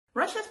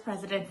Russia's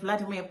President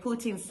Vladimir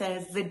Putin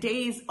says the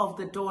days of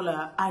the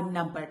dollar are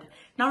numbered.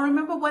 Now,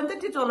 remember when the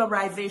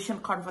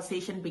de-dollarization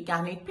conversation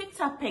began, it picked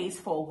up pace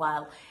for a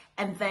while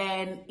and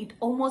then it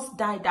almost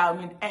died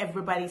down with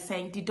everybody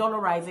saying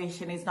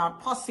de-dollarization is not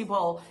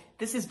possible.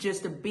 This is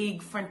just a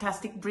big,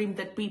 fantastic dream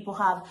that people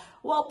have.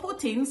 Well,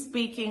 Putin,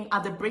 speaking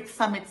at the BRICS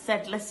summit,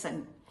 said,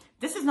 listen,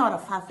 this is not a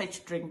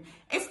far-fetched dream.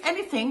 If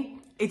anything,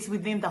 it's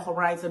within the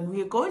horizon.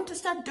 We are going to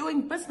start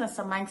doing business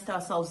amongst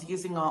ourselves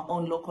using our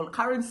own local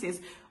currencies.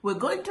 We're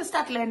going to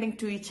start lending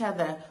to each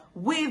other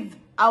with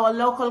our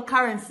local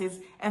currencies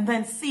and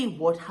then see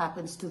what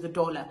happens to the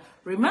dollar.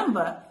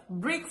 Remember,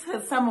 BRICS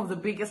has some of the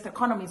biggest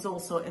economies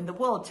also in the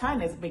world.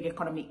 China is a big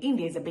economy.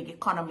 India is a big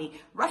economy.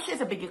 Russia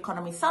is a big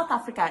economy. South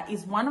Africa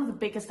is one of the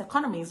biggest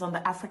economies on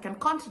the African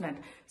continent.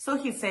 So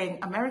he's saying,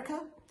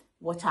 America,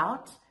 watch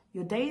out.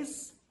 Your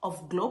days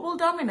of global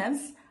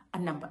dominance are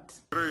numbered.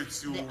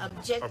 The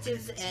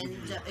objectives and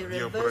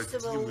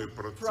irreversible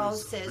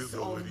process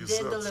of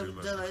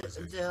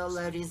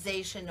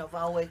de-dollarization of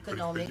our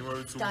economic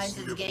times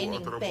is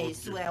gaining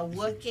pace. We are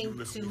working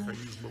to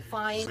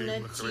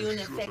fine-tune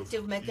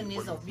effective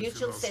mechanisms of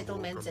mutual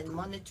settlements and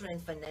monetary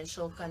and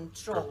financial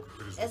control.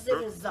 As a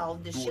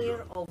result, the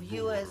share of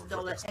US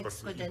dollar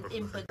export and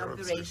import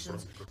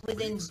operations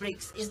within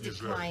BRICS is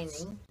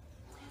declining.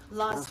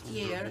 Last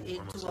year, it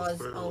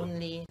was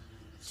only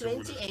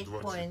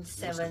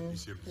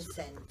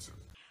 28.7%.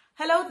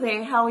 Hello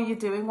there, how are you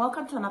doing?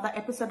 Welcome to another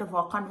episode of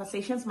our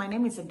conversations. My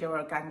name is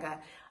Dedollarization.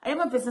 I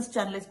am a business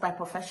journalist by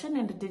profession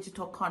and a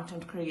digital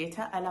content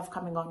creator. I love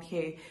coming on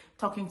here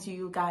talking to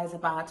you guys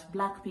about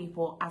Black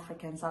people,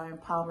 Africans, our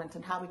empowerment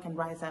and how we can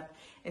rise up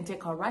and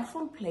take our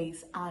rightful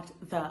place at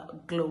the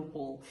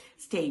global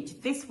stage.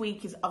 This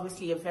week is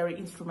obviously a very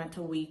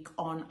instrumental week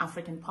on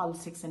African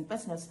politics and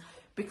business,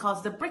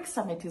 because the BRICS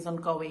summit is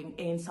ongoing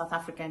in South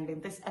Africa, and in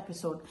this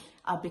episode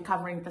I'll be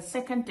covering the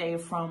second day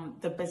from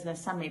the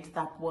business summit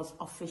that was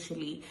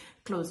officially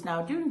closed.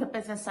 Now, during the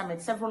business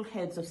summit, several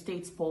heads of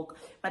state spoke,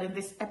 but in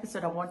this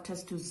episode I want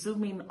us to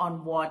zoom in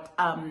on what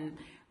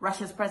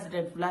Russia's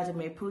President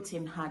Vladimir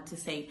Putin had to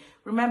say.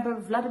 Remember,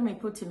 Vladimir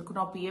Putin could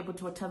not be able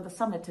to attend the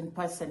summit in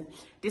person,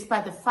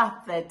 despite the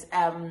fact that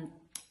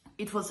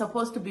it was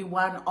supposed to be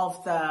one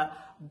of the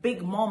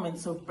big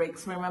moments of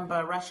BRICS.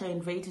 Remember, Russia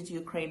invaded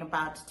Ukraine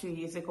about 2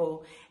 years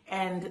ago,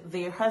 and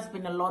there has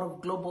been a lot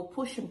of global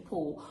push and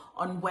pull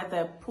on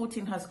whether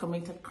Putin has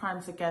committed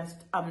crimes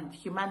against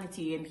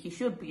humanity and he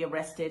should be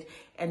arrested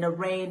and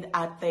arraigned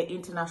at the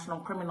International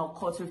Criminal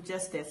Court of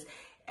Justice.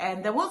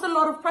 And there was a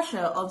lot of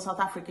pressure on South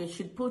Africa.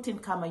 Should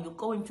Putin come, are you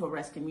going to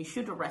arrest him? You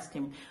should arrest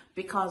him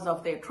because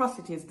of the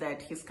atrocities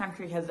that his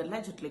country has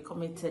allegedly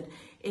committed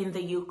in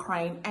the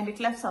Ukraine. And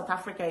it left South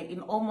Africa in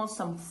almost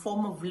some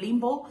form of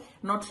limbo,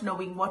 not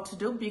knowing what to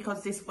do,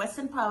 because these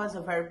Western powers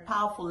are very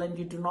powerful and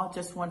you do not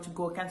just want to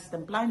go against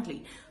them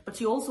blindly, but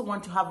you also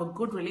want to have a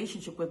good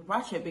relationship with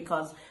Russia,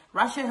 because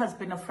Russia has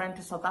been a friend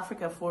to South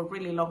Africa for a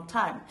really long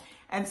time.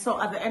 And so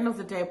at the end of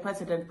the day,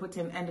 President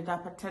Putin ended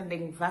up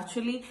attending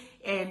virtually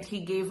and he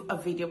gave a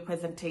video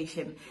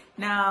presentation.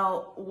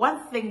 Now,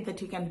 one thing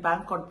that you can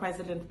bank on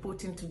President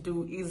Putin to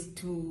do is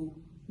to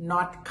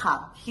not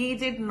come. He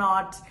did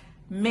not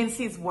mince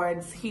his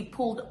words. He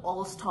pulled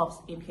all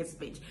stops in his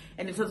speech.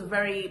 And it was a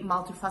very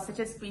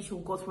multifaceted speech. We'll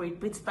go through it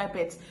bit by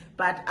bit.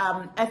 But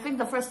I think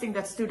the first thing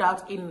that stood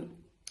out in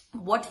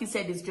what he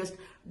said is just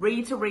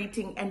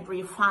reiterating and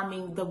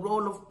reaffirming the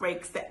role of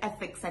BRICS, the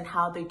ethics and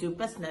how they do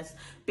business,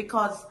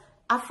 because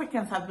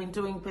Africans have been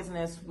doing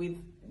business with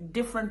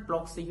different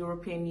blocs, the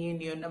European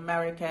Union,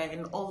 America,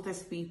 and all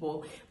these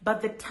people,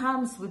 but the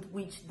terms with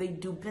which they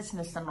do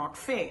business are not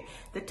fair.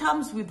 The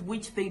terms with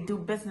which they do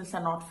business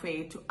are not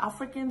fair to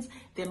Africans,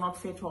 they're not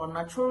fair to our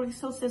natural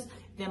resources,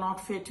 they're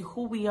not fair to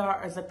who we are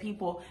as a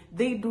people.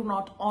 They do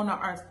not honor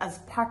us as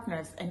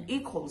partners and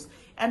equals.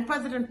 And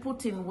President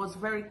Putin was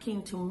very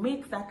keen to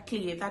make that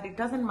clear, that it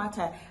doesn't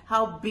matter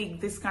how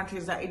big these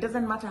countries are, it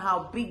doesn't matter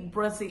how big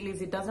Brazil is,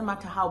 it doesn't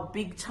matter how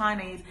big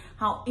China is,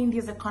 how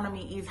India's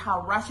economy is,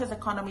 how Russia's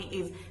economy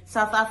is,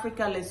 South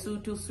Africa,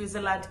 Lesotho,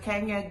 Switzerland,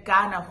 Kenya,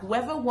 Ghana,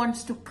 whoever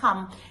wants to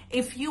come,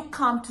 if you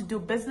come to do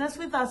business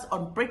with us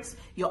on BRICS,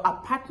 you're a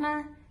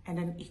partner and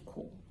an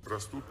equal.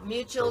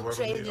 Mutual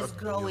trade is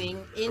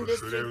growing,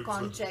 industry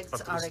contracts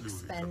are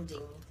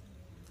expanding.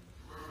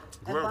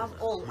 Above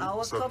all,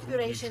 our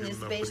cooperation is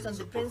based on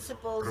the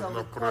principles of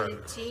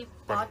equality,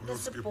 partner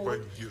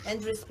support,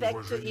 and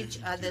respect to each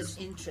other's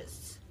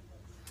interests.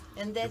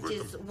 And that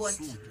is what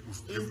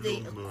is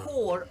the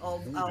core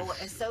of our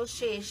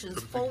association's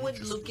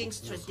forward-looking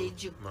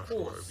strategic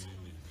course.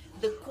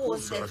 The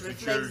course that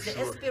reflects the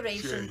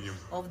aspiration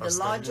of the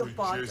larger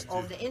part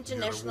of the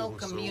international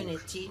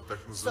community,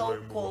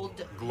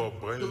 so-called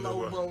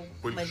global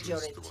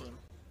majority.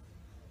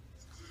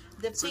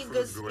 The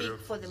figures speak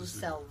for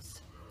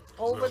themselves.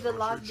 Over the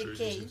last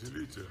decade,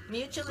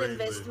 mutual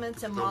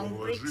investments among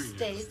BRICS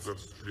states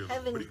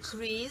have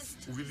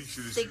increased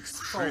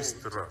sixfold.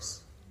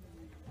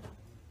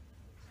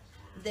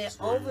 their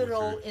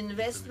overall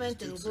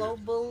investment in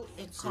global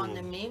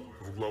economy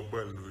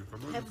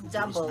have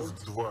doubled,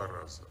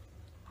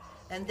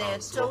 and their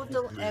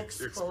total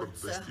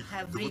exports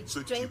have reached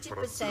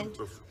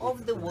 20%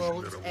 of the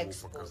world's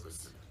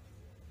exports.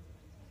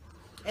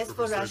 As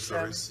for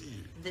Russia,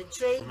 the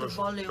trade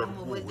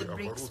volume with the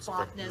BRICS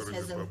partners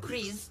has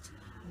increased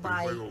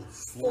by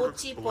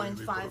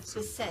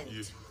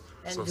 40.5%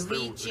 and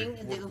reaching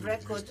the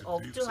record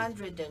of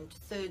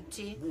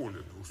 230,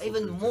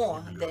 even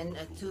more than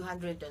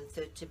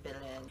 230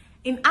 billion.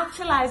 In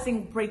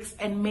actualizing BRICS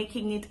and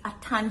making it a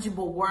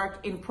tangible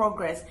work in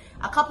progress,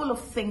 a couple of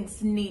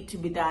things need to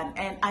be done.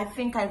 And I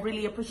think I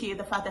really appreciate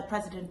the fact that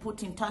President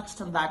Putin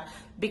touched on that,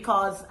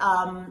 because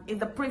in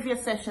the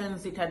previous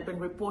sessions, it had been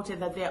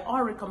reported that there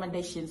are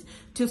recommendations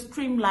to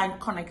streamline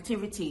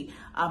connectivity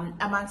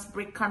amongst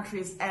BRIC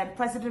countries. And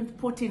President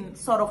Putin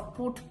sort of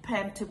put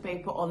pen to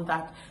paper on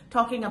that,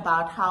 talking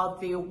about how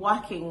they're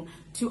working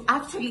to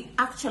actually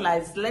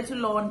actualize, let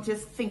alone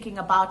just thinking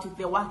about it.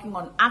 They're working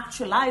on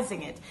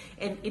actualizing it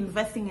and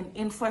investing in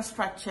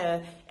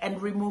infrastructure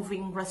and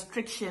removing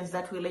restrictions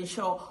that will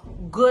ensure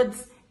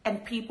goods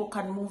and people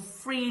can move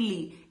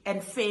freely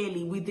and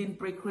fairly within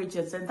BRIC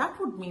regions. And that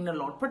would mean a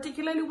lot,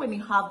 particularly when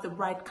you have the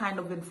right kind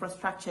of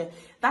infrastructure.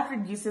 That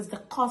reduces the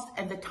cost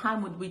and the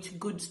time with which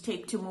goods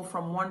take to move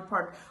from one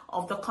part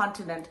of the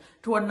continent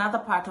to another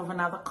part of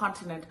another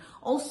continent.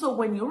 Also,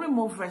 when you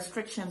remove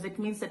restrictions, it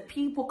means that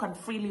people can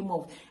freely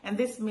move. And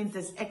this means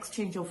there's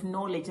exchange of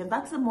knowledge. And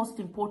that's the most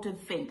important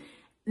thing,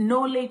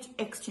 knowledge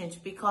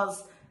exchange,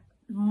 because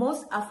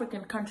most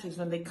African countries,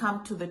 when they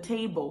come to the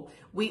table,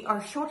 we are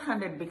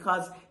shorthanded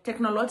because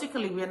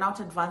technologically we are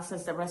not advanced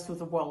as the rest of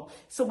the world.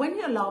 So when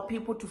you allow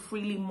people to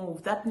freely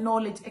move, that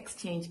knowledge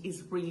exchange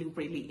is really,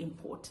 really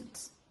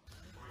important.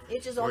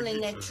 It is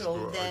only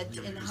natural that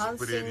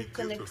enhancing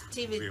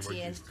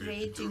connectivity and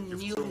creating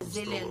new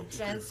resilient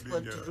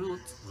transport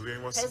routes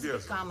has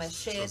become a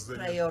shared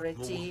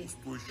priority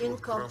in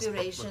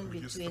cooperation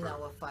between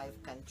our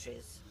 5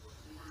 countries.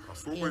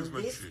 In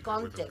this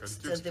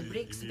context, the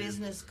BRICS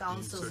Business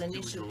Council's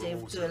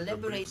initiative to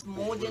elaborate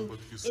modern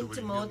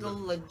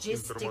intermodal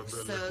logistics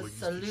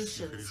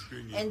solutions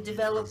and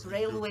develop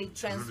railway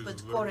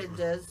transport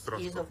corridors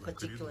is of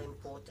particular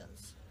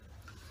importance.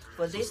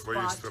 For this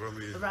part,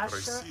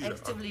 Russia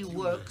actively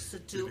works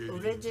to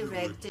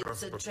redirect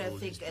its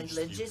traffic and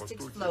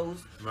logistics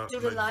flows to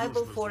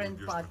reliable foreign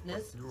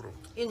partners,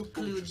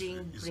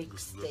 including BRICS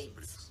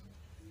states.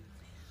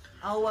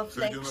 Our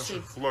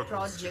flagship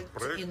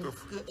projects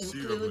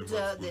include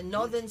the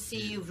Northern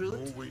Sea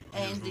route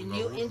and the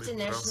new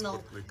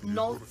international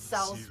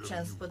North-South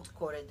transport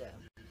corridor.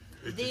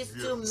 These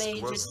 2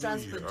 major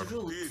transport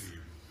routes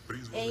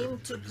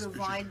aim to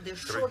provide the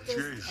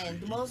shortest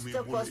and most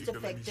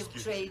cost-effective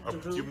trade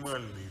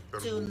route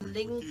to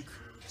link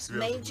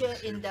major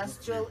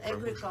industrial,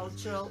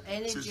 agricultural,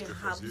 energy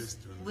hubs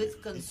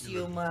with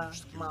consumer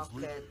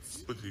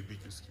markets.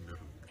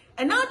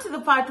 And now to the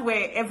part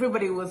where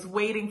everybody was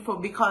waiting for,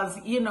 because,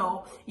 you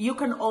know, you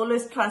can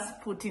always trust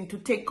Putin to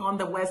take on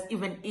the West,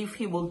 even if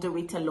he will do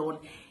it alone.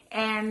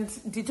 And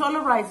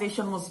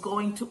de-dollarization was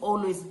going to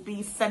always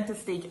be center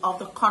stage of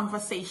the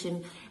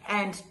conversation,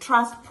 and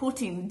trust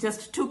Putin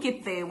just took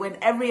it there when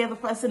every other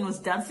person was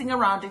dancing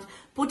around it.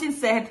 Putin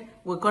said,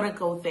 we're going to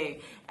go there.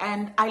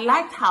 And I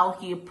liked how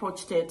he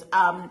approached it.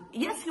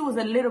 Yes, he was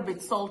a little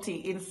bit salty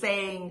in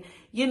saying,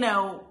 you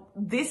know,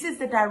 this is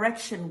the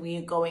direction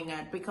we're going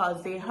at,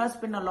 because there has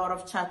been a lot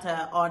of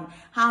chatter on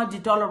how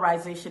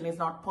de-dollarization is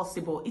not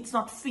possible. It's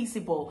not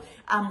feasible.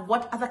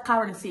 What other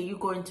currency are you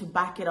going to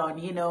back it on?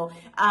 You know,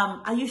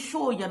 are you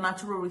sure your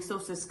natural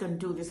resources can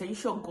do this? Are you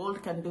sure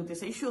gold can do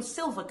this? Are you sure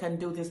silver can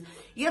do this?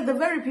 Yet the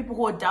very people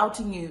who are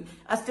doubting you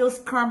are still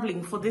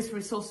scrambling for these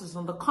resources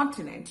on the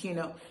continent. You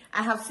know,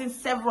 I have seen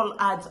several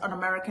ads on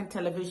American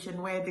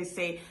television where they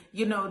say,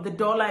 you know, the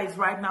dollar is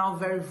right now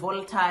very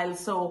volatile,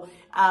 so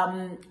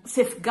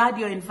safeguard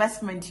your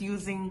investment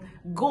using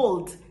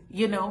gold,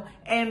 you know.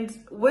 And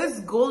where's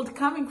gold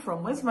coming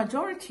from? Where's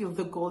majority of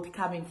the gold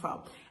coming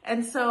from?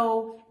 And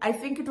so I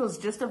think it was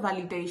just a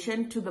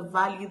validation to the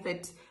value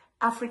that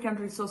African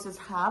resources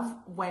have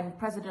when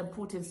President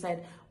Putin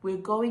said, we're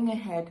going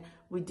ahead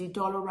with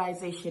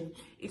de-dollarization.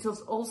 It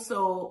was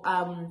also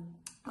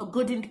a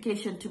good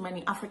indication to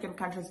many African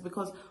countries,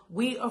 because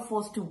we are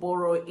forced to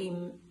borrow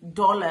in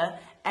dollar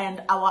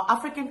and our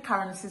African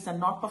currencies are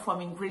not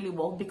performing really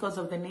well because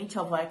of the nature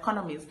of our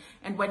economies.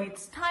 And when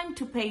it's time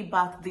to pay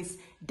back these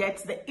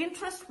debts, the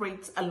interest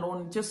rates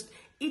alone just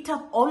eat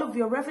up all of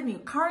your revenue.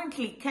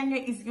 Currently,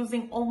 Kenya is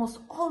using almost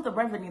all the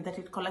revenue that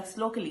it collects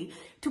locally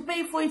to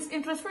pay for its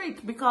interest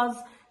rate, because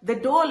the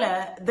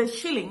dollar, the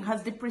shilling,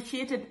 has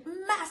depreciated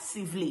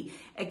massively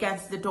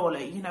against the dollar,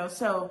 you know.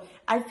 So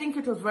I think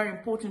it was very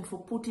important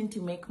for Putin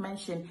to make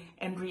mention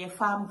and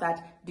reaffirm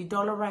that the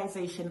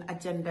dollarization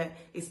agenda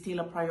is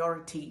still a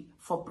priority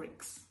for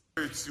BRICS.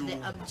 the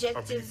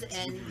objectives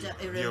and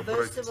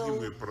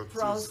irreversible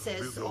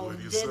process of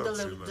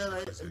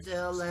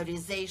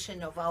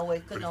de-dollarization of our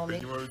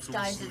economic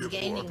ties is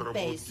gaining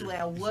pace. We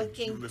are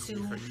working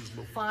to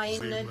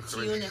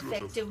fine-tune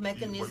effective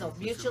mechanisms of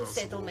mutual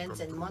settlements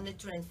and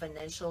monetary and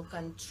financial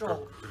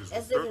control.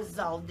 As a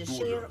result, the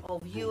share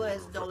of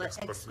US dollar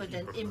export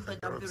and import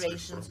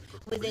operations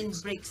within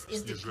BRICS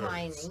is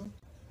declining.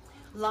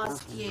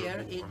 Last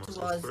year, it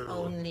was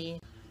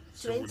only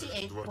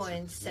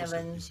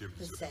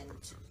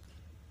 28.7%.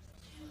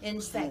 In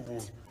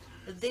fact,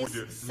 this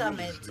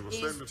summit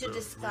is to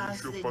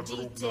discuss the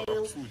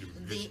details,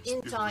 the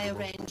entire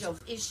range of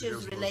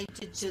issues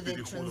related to the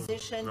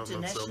transition to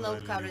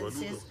national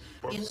currencies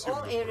in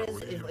all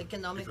areas of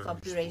economic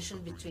cooperation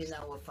between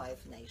our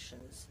 5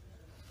 nations.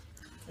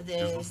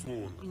 The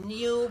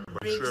new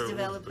BRICS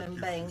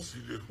Development Bank,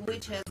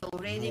 which has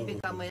already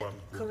become a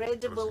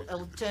credible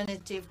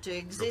alternative to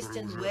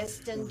existing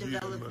Western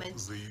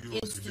development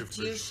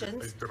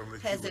institutions,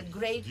 has a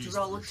great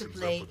role to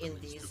play in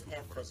these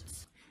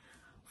efforts.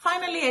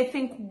 Finally, I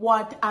think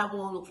what I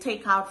will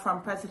take out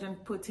from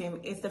President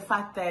Putin is the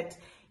fact that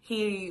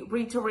he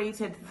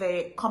reiterated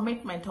the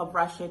commitment of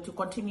Russia to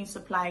continue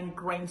supplying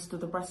grains to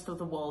the rest of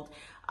the world.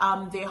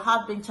 There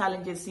have been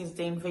challenges since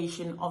the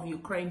invasion of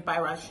Ukraine by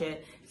Russia.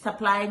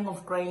 Supplying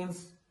of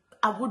grains,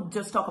 I would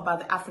just talk about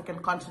the African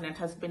continent,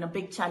 has been a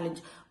big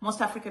challenge.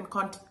 Most African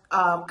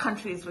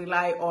countries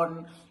rely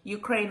on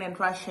Ukraine and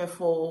Russia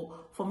for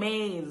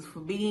maize,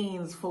 for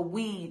beans, for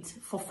wheat,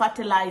 for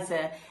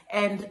fertilizer,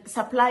 and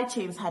supply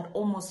chains had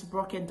almost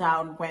broken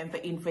down when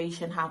the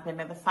invasion happened,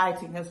 and the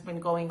fighting has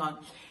been going on.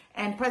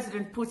 And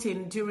President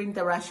Putin, during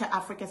the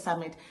Russia-Africa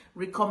summit,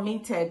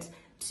 recommitted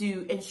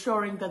to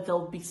ensuring that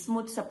there'll be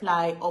smooth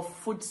supply of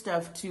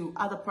foodstuff to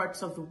other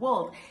parts of the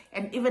world.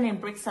 And even in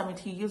BRICS summit,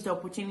 he used the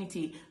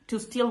opportunity to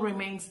still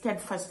remain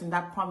steadfast in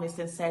that promise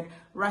and said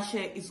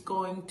Russia is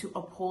going to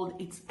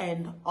uphold its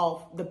end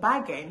of the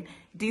bargain,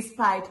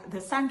 despite the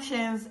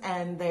sanctions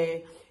and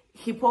the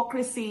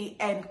hypocrisy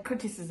and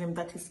criticism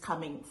that is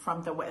coming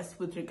from the West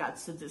with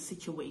regards to the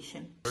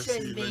situation. Russia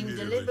is being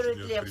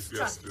deliberately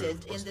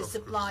obstructed in the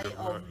supply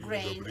of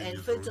grain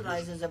and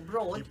fertilizers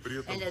abroad,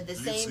 and at the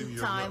same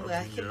time we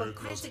are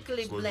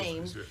hypocritically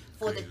blamed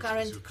for the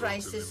current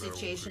crisis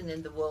situation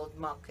in the world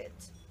market.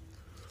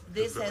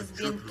 This has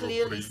been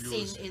clearly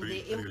seen in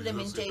the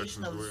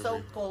implementation of the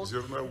so-called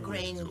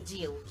grain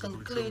deal,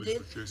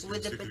 concluded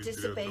with the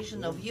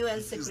participation of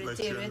UN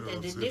Secretariat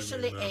and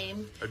initially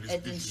aimed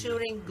at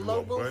ensuring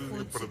global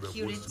food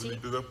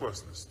security,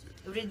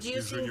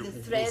 reducing the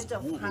threat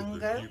of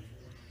hunger,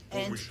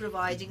 and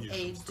providing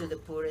aid to the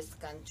poorest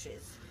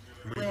countries.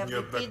 We have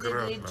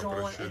repeatedly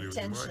drawn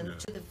attention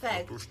to the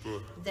fact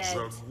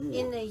that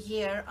in a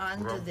year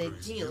under the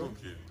deal,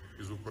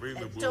 a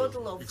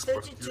total of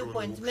 32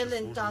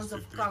 million tons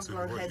of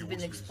cargo has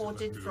been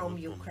exported from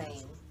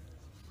Ukraine,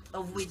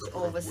 of which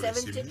over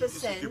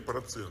 70%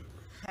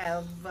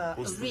 have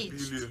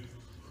reached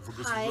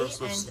high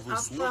and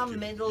upper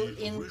middle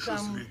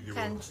income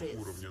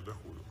countries,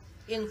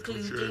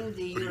 including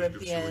the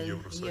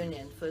European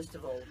Union, first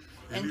of all,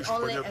 and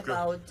only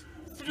about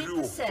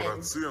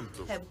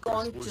 3% have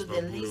gone to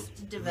the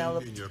least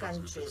developed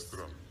countries,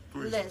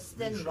 less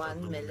than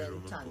 1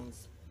 million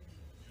tons.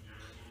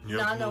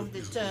 None of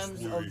the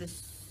terms of the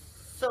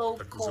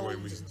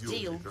so-called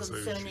deal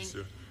concerning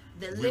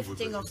the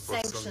lifting of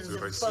sanctions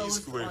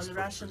imposed on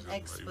Russian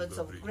exports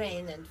of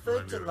grain and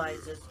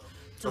fertilizers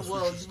to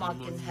world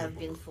market have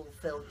been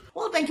fulfilled.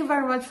 Well, thank you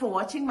very much for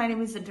watching. My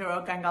name is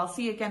Dedollarization. I'll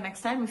see you again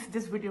next time. If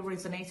this video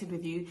resonated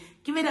with you,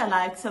 give it a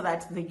like so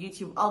that the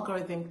YouTube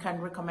algorithm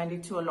can recommend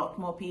it to a lot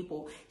more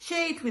people.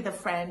 Share it with a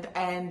friend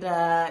and,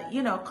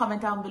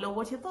 comment down below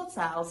what your thoughts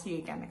are. I'll see you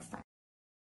again next time.